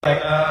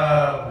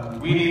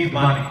we need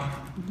money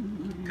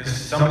because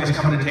somebody's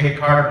coming to take a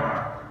car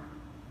tomorrow.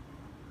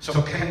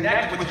 So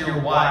connect with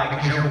your why,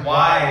 because your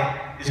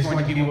why is going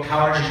to be what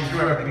powers you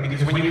through everything.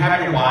 Because when you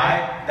have your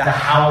why, the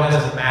how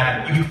doesn't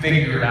matter. You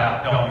figure it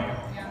out, don't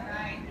you? Yeah,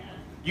 right.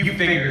 You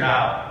figure it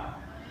out.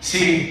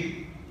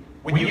 See,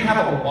 when you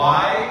have a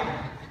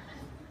why,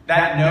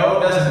 that no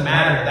doesn't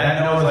matter.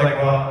 That no is like,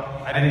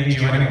 well, I didn't need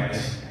you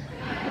anyways.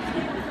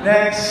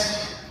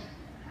 Next.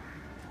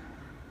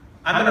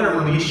 I'm going to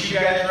release you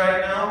guys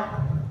right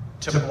now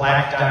to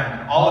Black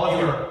Diamond. All of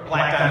you are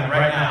Black Diamond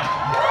right now.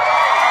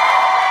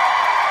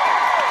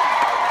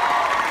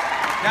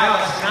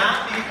 Now, it's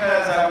not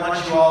because I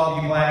want you all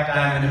to be Black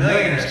Diamond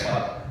Millionaires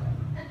Club.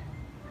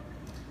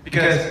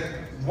 Because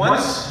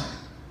once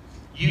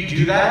you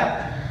do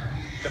that,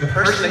 the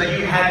person that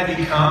you had to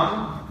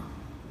become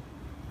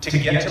to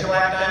get to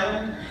Black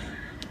Diamond,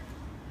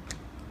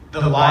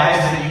 the lives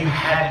that you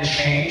had to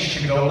change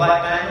to go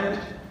Black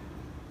Diamond,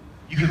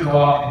 you could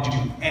go out and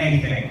do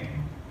anything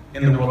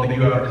in the world that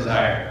you ever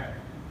desire.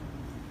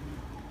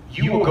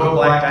 You will go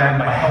Black Diamond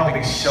by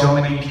helping so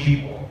many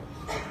people.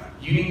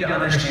 You need to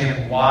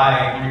understand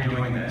why you're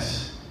doing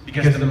this.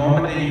 Because the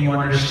moment that you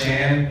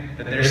understand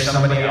that there's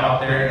somebody out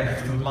there in the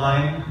food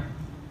line,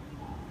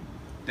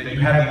 that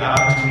you have the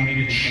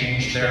opportunity to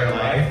change their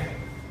life,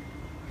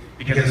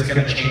 because it's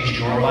going to change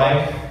your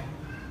life,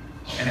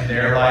 and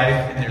their life,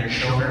 and their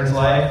children's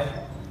life,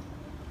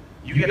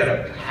 you get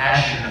a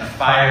passion, a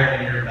fire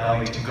in your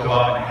belly to go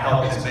out and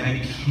help as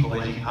many people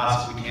as you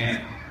possibly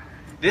can.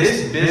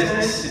 This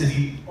business is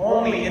the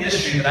only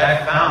industry that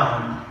I've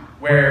found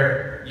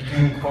where you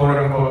can quote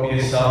unquote be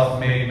a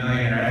self-made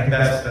millionaire. I think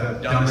that's the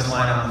dumbest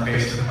line on the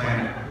face of the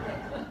planet.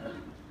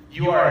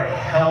 You are a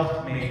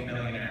help-made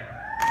millionaire.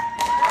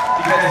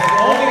 Because the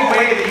only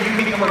way that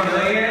you become a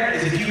millionaire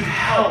is if you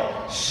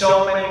help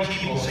so many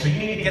people. So you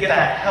need to get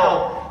that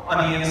help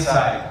on the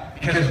inside.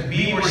 Because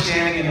we were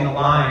standing in the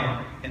line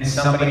and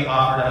somebody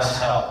offered us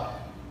help.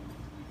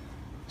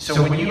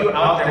 So when you're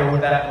out there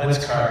with that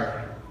Blitz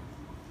card,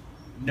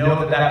 know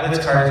that that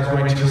Blitz card is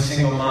going to a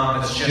single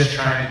mom that's just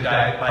trying to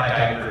buy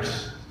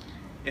diapers.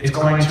 It's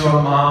going to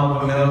a mom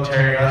with a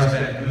military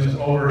husband who's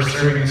over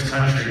serving his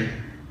country,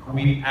 who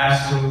we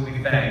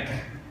absolutely thank.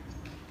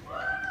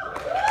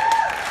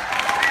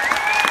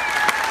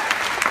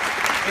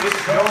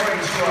 It's going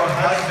to a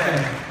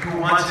husband who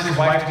wants his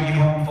wife to be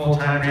home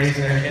full-time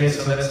raising their kids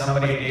so that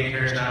somebody at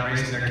daycare is not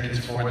raising their kids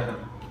for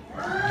them.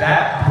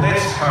 That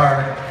Blitz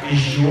card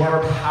is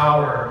your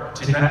power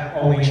to not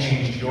only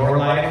change your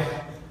life,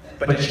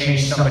 but to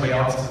change somebody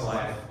else's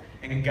life.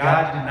 And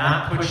God did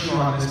not put you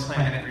on this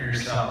planet for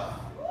yourself.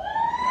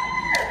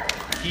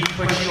 He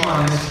put you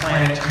on this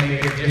planet to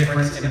make a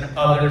difference in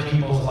other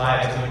people's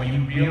lives. And when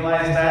you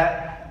realize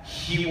that,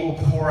 He will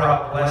pour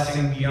out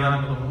blessing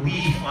beyond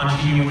belief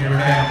onto you and your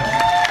family.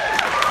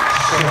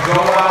 So go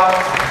out,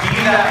 be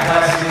that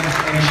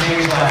blessing, and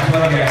change lives.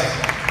 Love you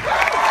guys.